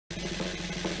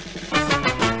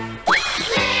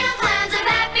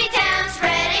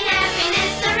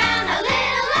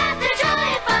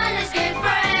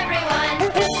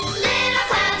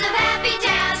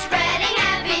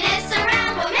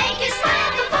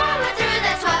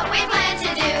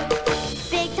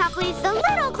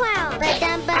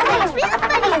makes real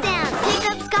funny sounds.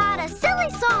 Hiccup's got a silly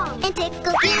song and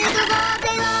tickles giggles all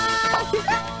day long.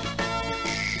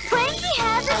 Frankie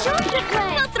has a joke to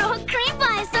play. He'll throw a cream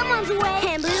pie someone's way.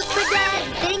 And Blooper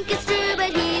doesn't think it's true,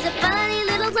 but he's a funny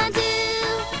little clown too.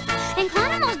 And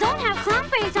clownimals don't have clown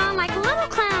face on like little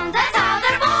clowns. That's how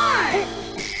they're born.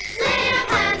 Little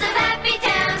clowns of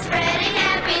Happytown, spreading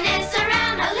happiness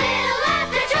around. A little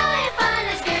laughter, joy, and fun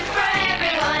is good for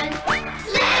everyone.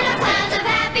 Little clowns of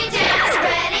Happytown,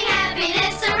 spreading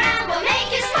happiness around. We'll make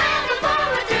you smile before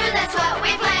we're through. That's what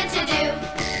we plan to do.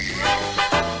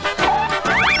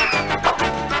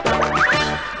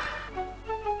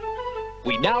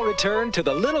 We now return to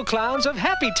the little clowns of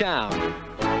Happytown.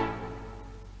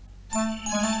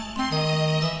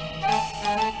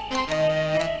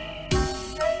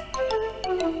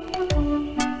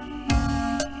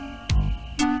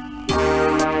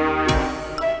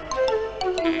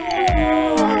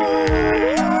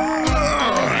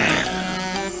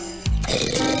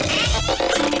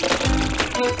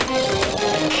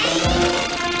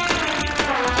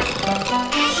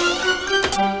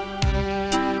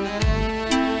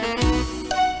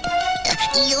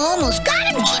 You almost got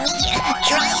him, Jimmy.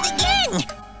 Try it again.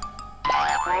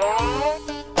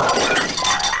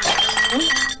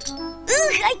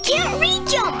 Ugh, I can't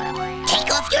reach him. Take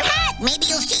off your hat. Maybe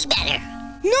you'll see better.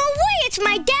 No way, it's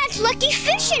my dad's lucky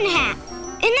fishing hat.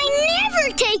 And I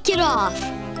never take it off.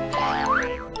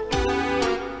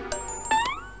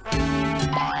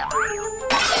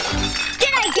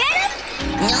 Did I get him?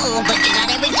 No, but you got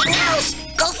everything else.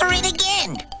 Go for it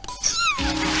again.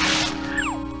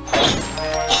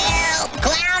 Help!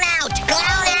 Clown out!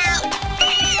 Clown out!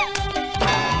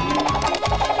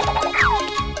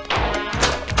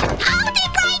 Hold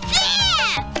it right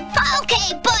there! Okay,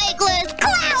 burglars,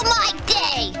 clown my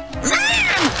day!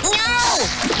 Mom! No!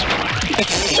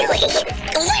 It's silly.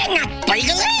 We're not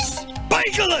burglars!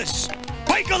 Burglars!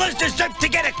 Burglars deserve to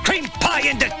get a cream pie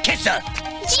and a kisser!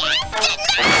 Jester,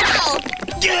 no!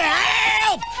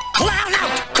 Help! Clown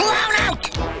out! Clown out!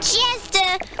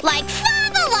 Jester, like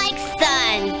father, like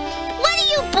son. What are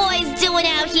you boys doing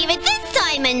out here at this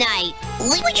time of night?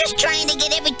 We were just trying to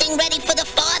get everything ready for the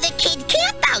father-kid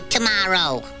camp out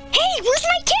tomorrow. Hey, where's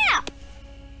my cap?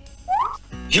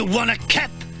 You want a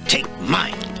cap? Take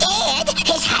mine. Dad,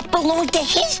 his hat belonged to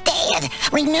his dad.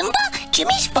 Remember?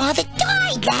 Jimmy's father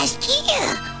died last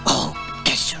year. Oh,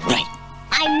 that's right.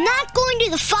 I'm not going to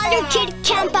the father-kid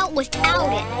camp out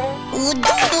without it. Well,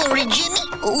 don't worry, Jimmy.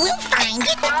 We'll find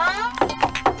it.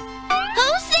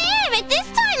 Who's there at this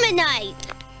time of night?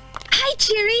 Hi,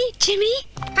 Jerry, Jimmy.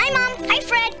 Hi, Mom. Hi,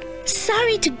 Fred.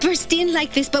 Sorry to burst in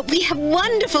like this, but we have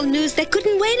wonderful news that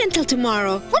couldn't wait until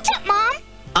tomorrow. What's up, Mom?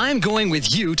 I'm going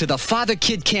with you to the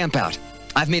father-kid campout.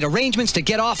 I've made arrangements to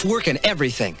get off work and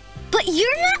everything. But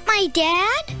you're not my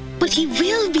dad. But he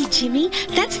will be, Jimmy.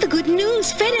 That's the good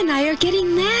news. Fred and I are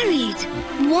getting married.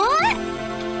 What?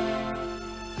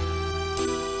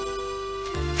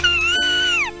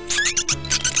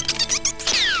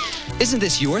 Isn't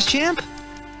this yours, champ?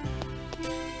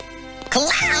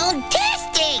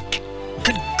 Clown-tastic!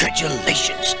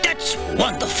 Congratulations. That's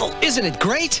wonderful. Isn't it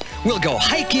great? We'll go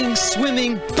hiking,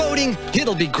 swimming, boating.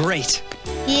 It'll be great.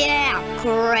 Yeah,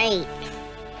 great.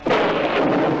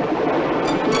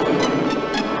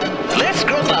 This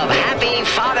group of happy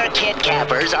father-kid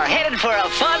campers are headed for a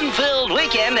fun-filled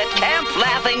weekend at Camp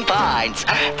Laughing Pines.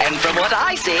 And from what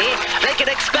I see, they can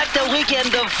expect a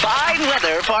weekend of fine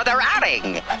weather for their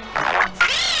outing.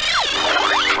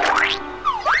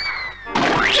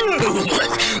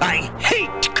 I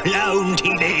hate clown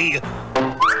TV.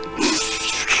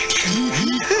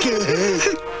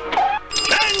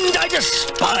 And I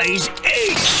despise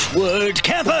H-word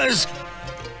campers.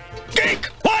 Geek,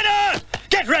 Whiter,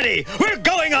 get ready. We're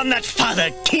going on that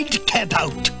father-kid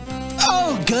campout.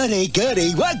 Oh, goody,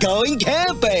 goody. We're going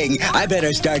camping. I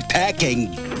better start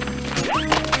packing.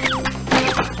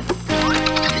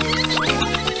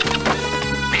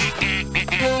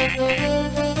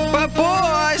 But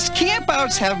boys,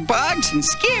 campouts have bugs and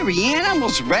scary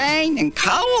animals, rain and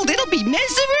cold. It'll be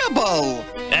miserable.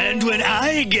 And when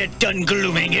I get done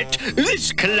glooming it,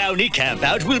 this clowny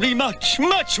campout will be much,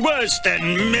 much worse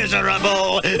than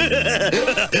miserable. Give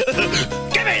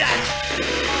me that!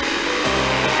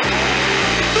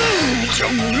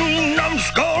 You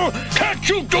numbskull! Can't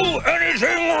you do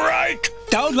anything right?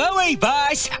 Don't worry,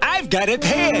 boss. I've got a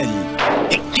pen.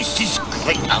 Hey, this is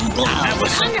great. I'm going to have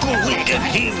us a great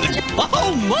evening.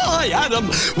 Oh my, Adam!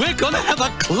 We're gonna have a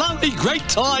clowny great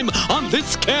time on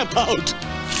this campout.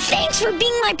 Thanks for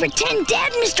being my pretend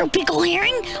dad, Mr. Pickle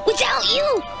Herring. Without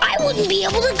you, I wouldn't be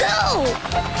able to go.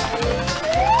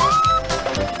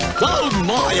 Oh,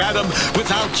 my, Adam.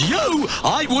 Without you,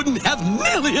 I wouldn't have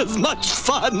nearly as much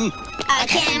fun. A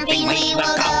camping we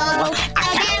will go. A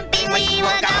camping we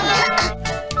will go.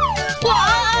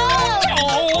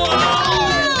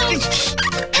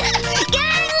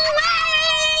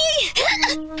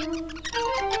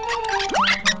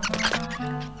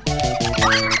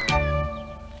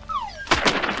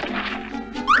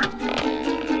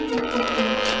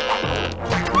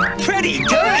 Pretty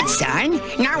good, son.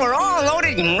 Now we're all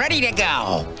loaded and ready to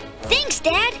go. Thanks,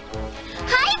 Dad.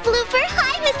 Hi, Blooper.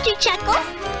 Hi, Mr. Chuckles.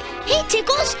 Hey,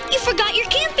 Tickles, you forgot your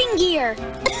camping gear.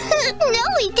 No,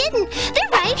 we didn't. They're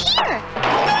right here.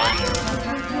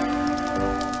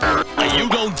 You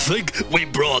don't think we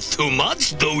brought too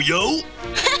much, do you?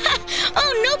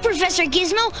 Oh, no, Professor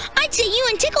Gizmo. I'd say you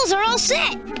and Tickles are all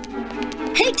set.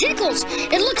 Hey, Tickles,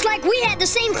 it looks like we had the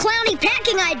same clowny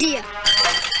packing idea.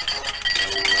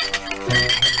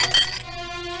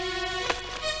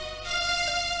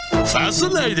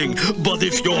 Fascinating. But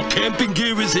if your camping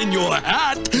gear is in your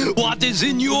hat, what is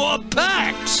in your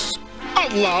packs?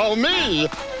 Allow me.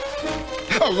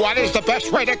 What is the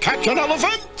best way to catch an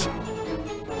elephant?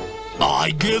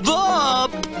 I give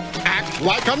up. Act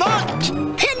like a nut.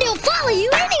 And he'll follow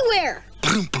you anywhere.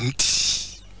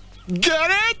 Get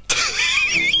it?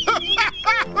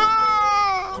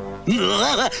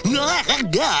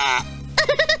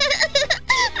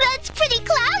 That's pretty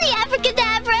cloudy,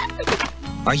 Abracadabra.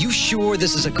 Are you sure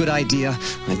this is a good idea?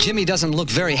 Jimmy doesn't look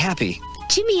very happy.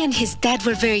 Jimmy and his dad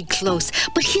were very close,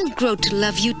 but he'll grow to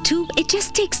love you too. It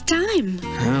just takes time.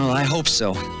 Well, I hope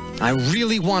so. I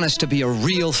really want us to be a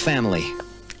real family.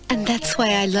 And that's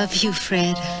why I love you,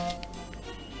 Fred.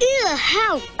 Ew,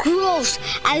 how gross.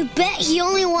 I bet he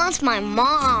only wants my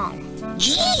mom.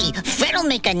 Gee, Fred'll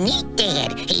make a neat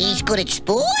dad. He's good at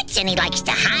sports and he likes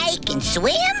to hike and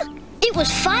swim. It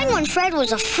was fine when Fred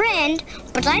was a friend,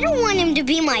 but I don't want him to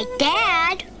be my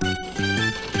dad.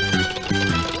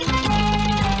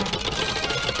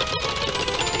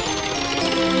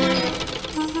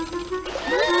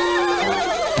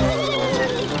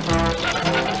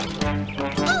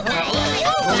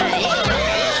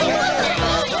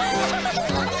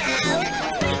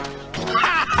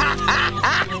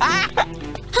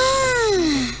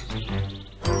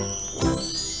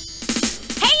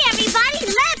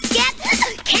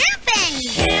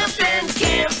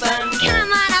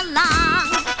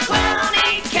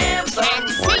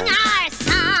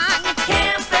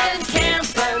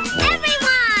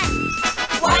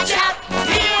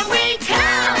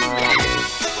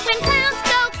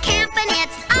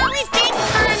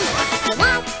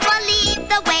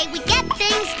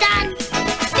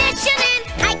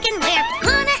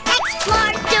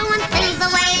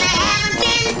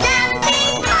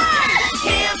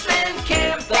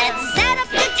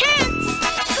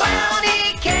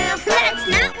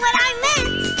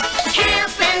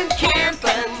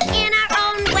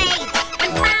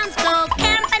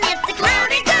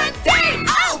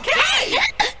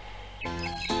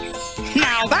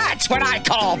 What I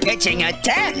call pitching a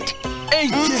tent.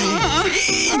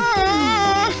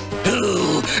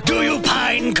 Who do you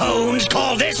pine cones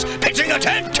call this pitching a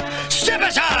tent? Step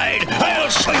aside! I'll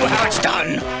show you how it's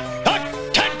done.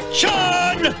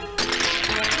 Attention!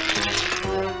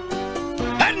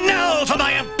 And now for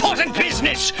my important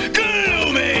business,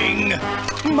 glooming!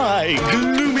 My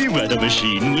gloomy weather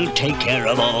machine will take care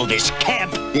of all this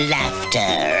camp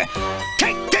laughter.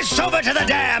 Take this over to the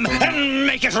dam and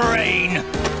make it rain.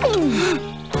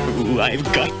 Ooh, I've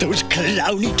got those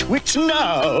clowny twits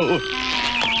now.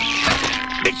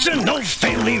 It's a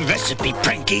no-failure recipe,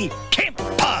 Pranky. Camp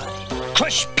pie.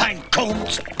 Crushed pine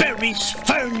cones, berries,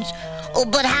 ferns. Oh,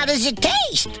 but how does it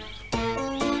taste?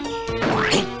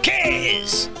 Who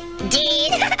cares?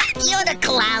 Dad, you're the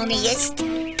clowniest.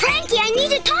 Pranky, I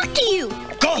need to talk to you.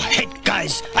 Go ahead,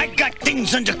 guys. I got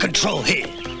things under control here.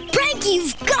 Pranky,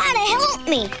 you've got to help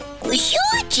me. Well,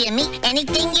 sure, Jimmy.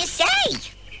 Anything you say.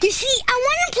 You see, I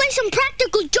want to play some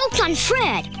practical jokes on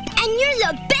Fred. And you're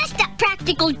the best at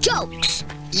practical jokes.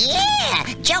 Yeah,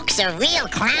 jokes are real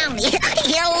clowny.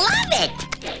 He'll love it.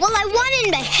 Well, I want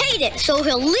him to hate it, so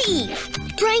he'll leave.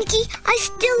 Pranky, I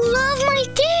still love my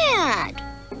dad.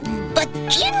 But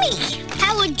Jimmy...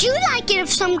 How would you like it if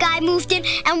some guy moved in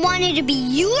and wanted to be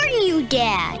your new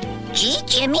dad? Gee,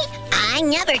 Jimmy, I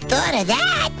never thought of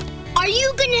that. Are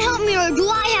you going to help me, or do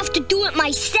I have to do it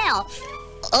myself?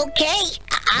 Okay,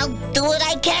 I'll do what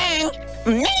I can.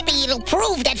 Maybe it'll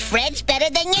prove that Fred's better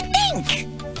than you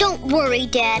think. Don't worry,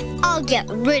 Dad. I'll get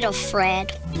rid of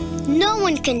Fred. No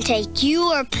one can take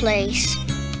your place.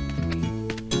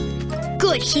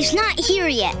 Good, he's not here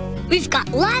yet. We've got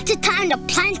lots of time to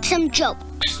plant some jokes.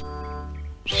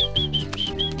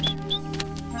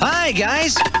 Hi,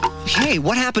 guys. Hey,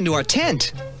 what happened to our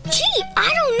tent? Gee,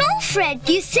 I don't know, Fred.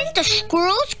 Do you think the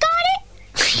squirrels got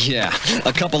it? Yeah,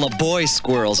 a couple of boy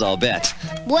squirrels, I'll bet.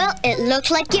 Well, it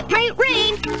looks like it might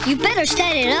rain. You better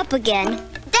set it up again.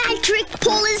 That trick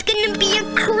pole is gonna be a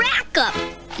crack-up.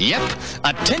 Yep,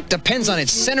 a tent depends on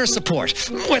its center support.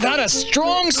 Without a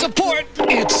strong support,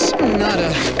 it's not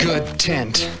a good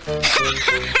tent.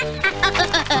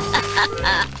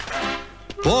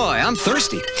 Boy, I'm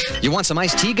thirsty. You want some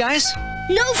iced tea, guys?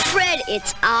 No, Fred,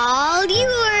 it's all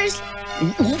yours.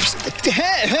 Oops.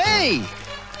 Hey!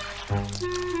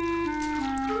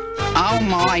 Oh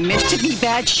my, Mr. Me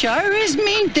Bad sure is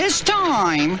mean this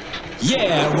time.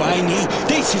 Yeah, Whiny,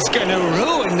 this is gonna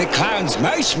ruin the clown's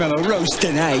marshmallow roast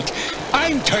tonight.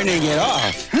 I'm turning it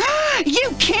off.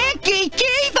 You can't,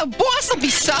 Geeky. The boss will be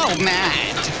so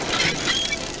mad.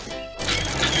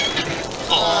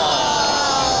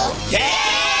 Oh!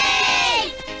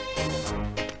 Hey!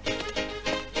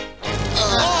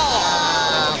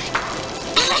 Oh!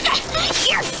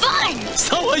 You're fun!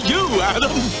 So are you,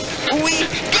 Adam. We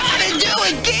gotta do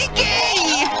it, Geeky!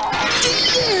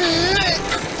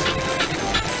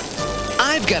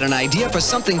 I've got an idea for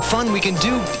something fun we can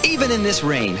do even in this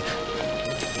rain.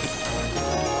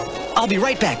 I'll be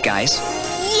right back, guys.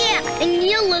 Yeah, and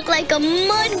you'll look like a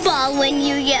mud ball when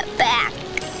you get back.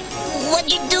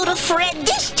 What'd you do to Fred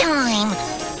this time?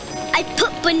 I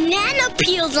put banana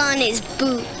peels on his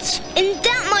boots. In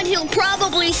that mud, he'll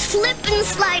probably slip and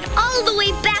slide all the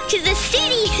way back to the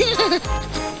city.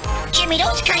 Jimmy,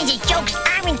 those kinds of jokes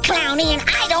aren't clowny, and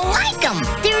I don't like them.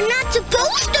 They're not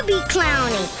supposed to be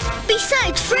clowny.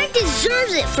 Besides, Fred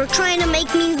deserves it for trying to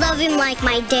make me love him like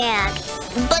my dad.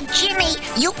 But, Jimmy,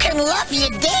 you can love your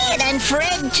dad and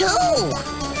Fred, too.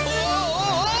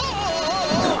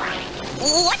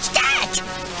 What's that?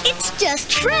 It's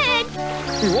just Fred.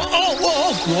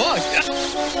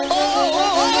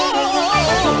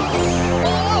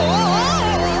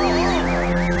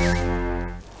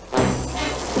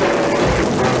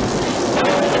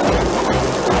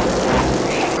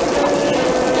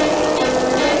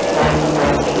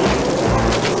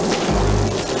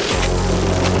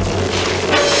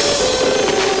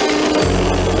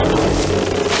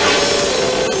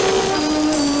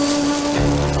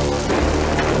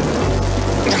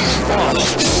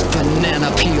 Banana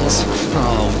peels.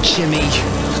 Oh, Jimmy.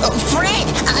 Fred,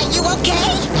 are you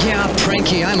okay? Yeah,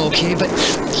 Pranky, I'm okay, but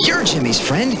you're Jimmy's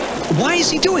friend. Why is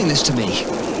he doing this to me?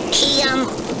 He,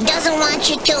 doesn't want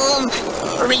you to,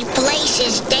 replace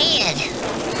his dad.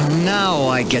 Now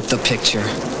I get the picture.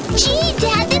 Gee,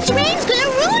 Dad, this rain's gonna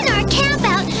ruin our camp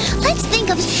out. Let's think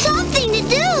of something to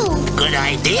do. Good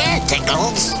idea,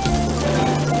 Tickles.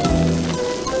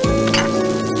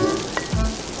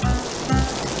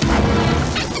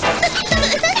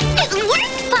 It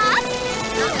worked, Pop.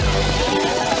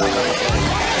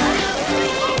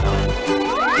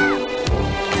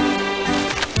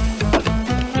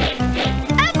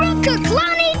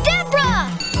 Abracaclowny-debra!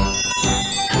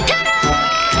 Ta-da!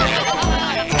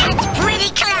 That's pretty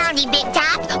clowny, Big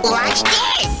Top. Watch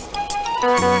this.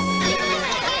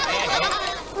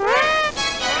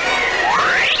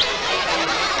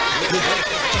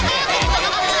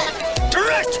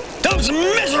 Drat! Those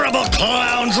miserable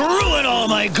clowns ruin all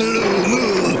my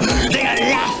gloom. They are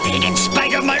laughing in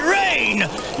spite of my rain.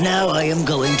 Now I am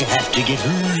going to have to get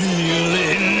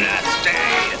really nasty.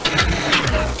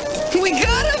 We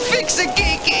gotta fix it,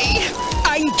 Geeky.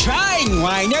 I'm trying,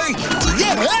 Whiner.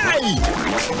 Yeah,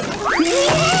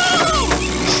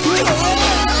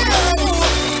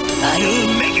 I'll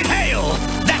make it hail.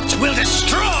 That will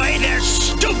destroy their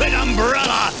stupid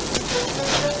umbrella.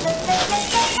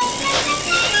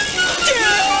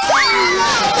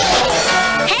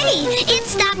 Hey, it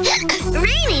stopped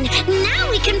raining. Now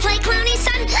we can play Clowny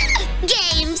Sun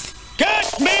games.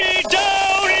 Get me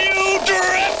down, you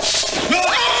drips!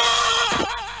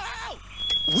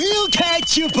 we'll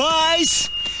catch you, boys.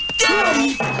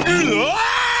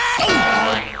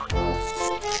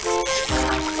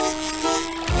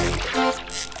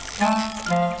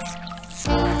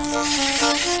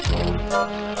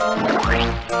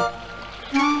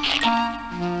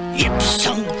 Yep,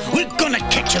 son, we're gonna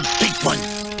catch a big one.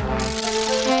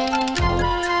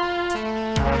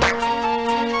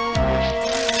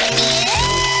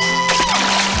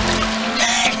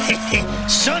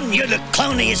 Son, you're the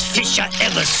clowniest fish I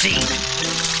ever seen.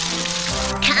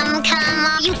 Come,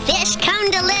 all you fish,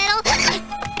 come to little.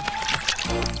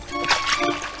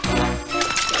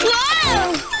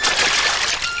 Whoa!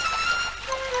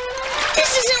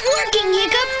 This isn't working,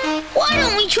 Hiccup. Why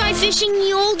don't we try fishing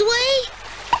the old way?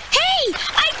 Hey,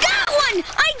 I got one!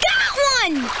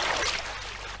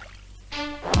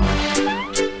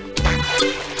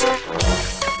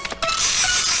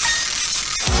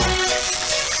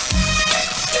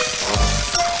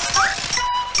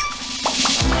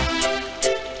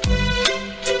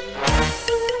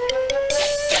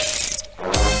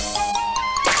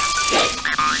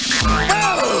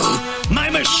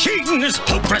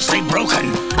 hopelessly broken.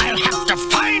 I'll have to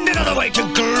find another way to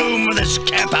gloom this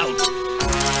camp out.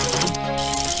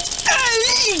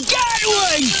 I got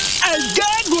one! I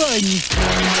got one!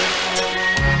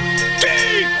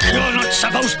 Deke, you're not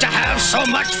supposed to have so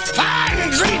much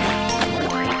fun, Dream!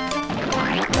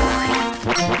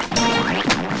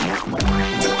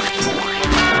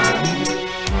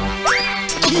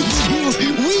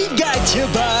 We got you,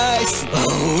 boss!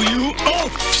 Oh, you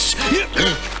oafs!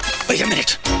 Wait a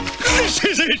minute. This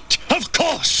is it! Of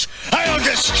course! I'll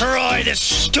destroy this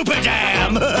stupid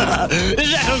dam!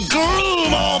 That'll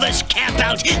groom all this camp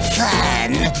out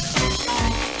fun!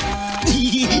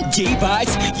 Gee,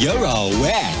 boss, you're all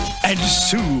wet. And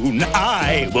soon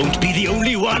I won't be the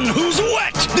only one who's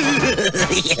wet!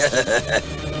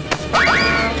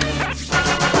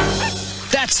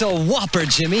 That's a whopper,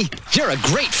 Jimmy. You're a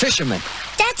great fisherman.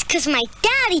 That's because my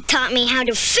daddy taught me how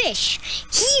to fish.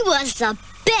 He was the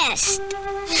best.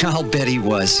 I'll bet he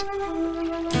was.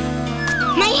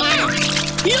 My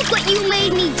hat! Look what you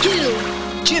made me do.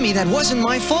 Jimmy, that wasn't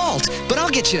my fault, but I'll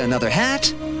get you another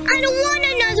hat. I don't want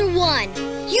another one.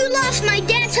 You lost my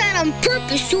dad's hat on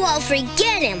purpose, so I'll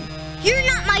forget him. You're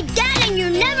not my dad, and you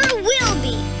never will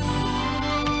be.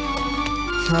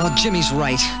 Oh, Jimmy's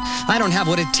right. I don't have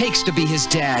what it takes to be his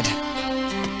dad.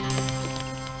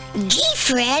 Gee,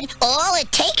 Fred, all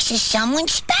it takes is someone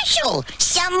special.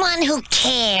 Someone who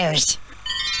cares.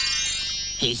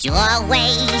 He's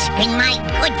always been my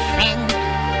good friend.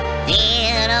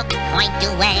 There to point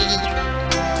the way.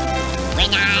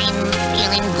 When I'm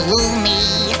feeling gloomy,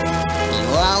 he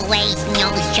always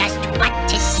knows just what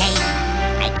to say.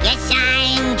 I guess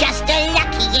I'm just the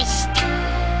luckiest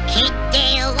kid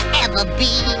there'll ever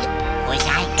be. 'Cause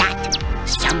I got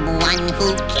someone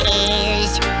who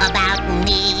cares about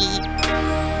me.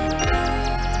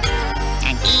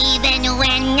 And even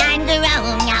when I'm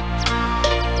grown up,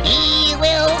 he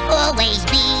will always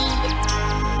be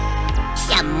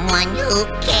someone who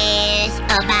cares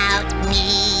about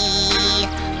me.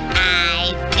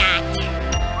 I've got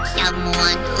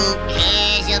someone who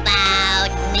cares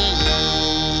about me.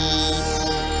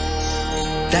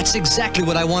 That's exactly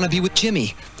what I want to be with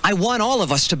Jimmy. I want all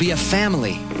of us to be a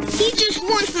family. He just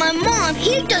wants my mom.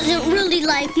 He doesn't really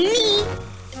like me.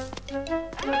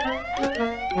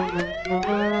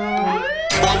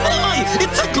 Oh my!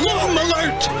 It's a gloom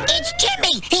alert! It's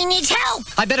Jimmy. He needs help.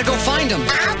 I better go find him.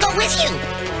 I'll go with you.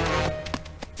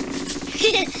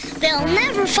 They'll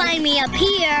never find me up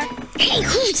here. Hey,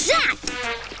 who's that?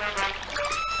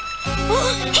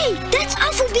 Oh, hey, that's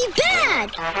awfully bad.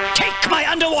 Take my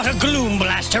underwater gloom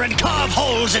blaster and carve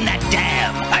holes in that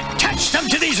dam. Attach them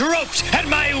to these ropes, and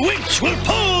my winch will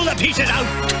pull the pieces out.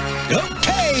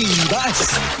 Okay,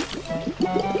 boss.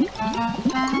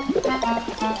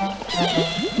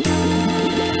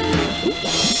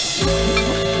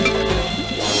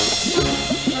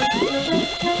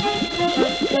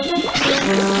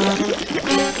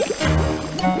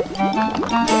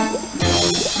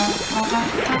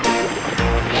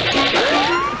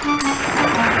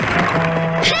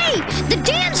 Hey, the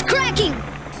dam's cracking.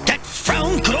 That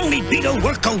frown could only be the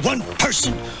work of one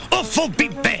person. Awful be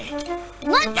bad.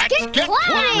 Let's get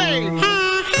playing.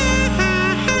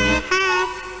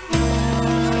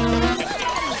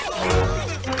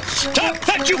 Stop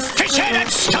that, you fishhead, and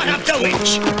start up the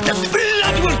winch. The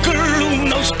flood will gloom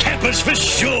those campers for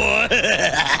sure.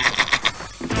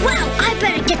 Well, I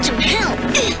better get some help.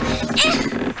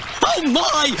 Oh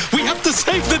my! We have to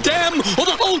save the dam, or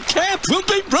the whole camp will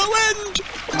be ruined!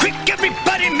 Quick,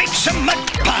 everybody, make some mud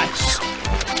pies.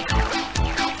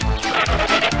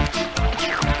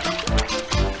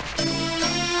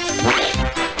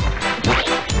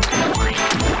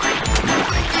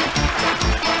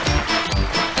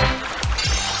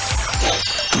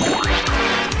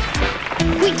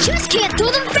 We just can't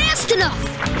throw them fast enough.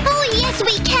 Oh, yes,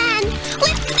 we can.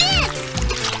 With this.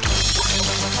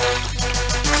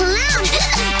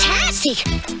 Clown-tastic.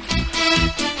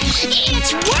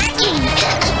 It's working.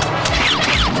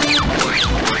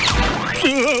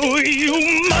 Oh, you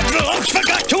mudlarks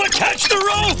forgot to attach the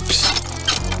ropes.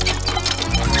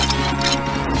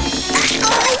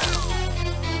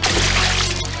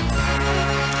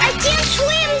 I can't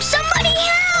swim. Somebody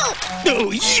help.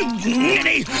 Oh, you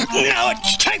ninny! Now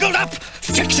it's tangled up!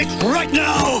 Fix it right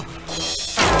now!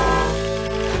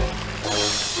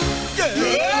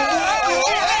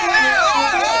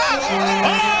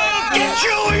 I'll get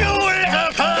you, you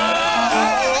little pie!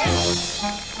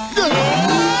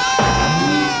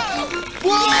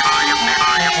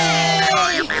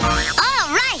 All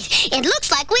right. It looks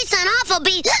like we sent off a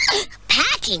be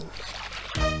packing.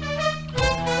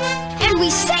 And we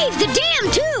saved the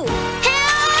dam, too.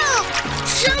 Help!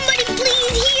 Someone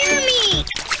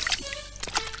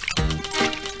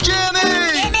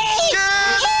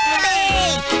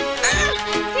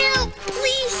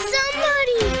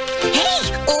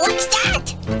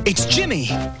Jimmy!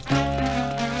 Help!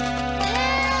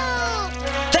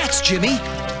 That's Jimmy!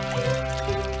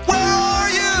 Where are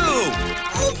you?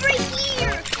 Over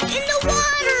here, in the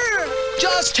water!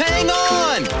 Just hang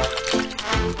on!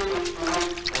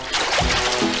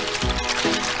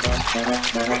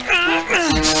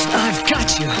 I've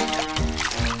got you.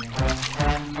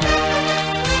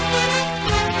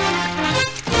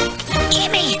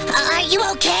 Jimmy, are you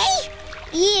okay?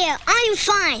 Yeah, I'm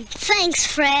fine. Thanks,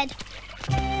 Fred.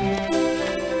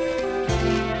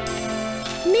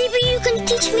 Maybe you can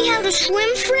teach me how to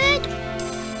swim, Fred?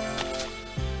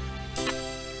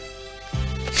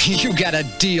 You got a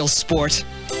deal, sport.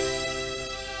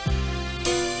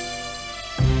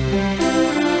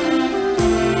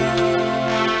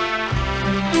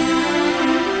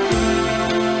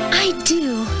 I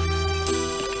do.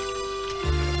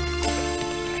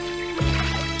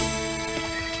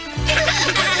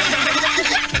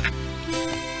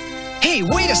 Hey,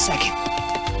 wait a second.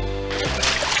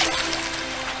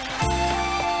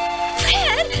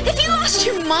 Fred, have you lost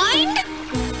your mind?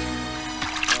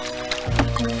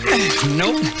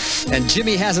 Nope. And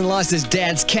Jimmy hasn't lost his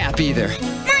dad's cap either.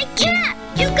 My cap!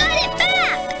 You got it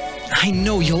back! I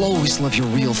know you'll always love your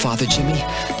real father, Jimmy.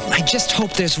 I just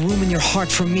hope there's room in your heart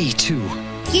for me, too.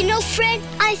 You know, Fred,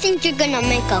 I think you're gonna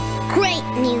make a great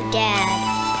new dad.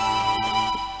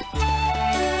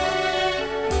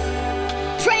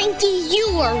 Frankie,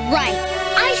 you were right.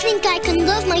 I think I can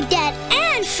love my dad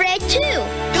and Fred,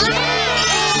 too.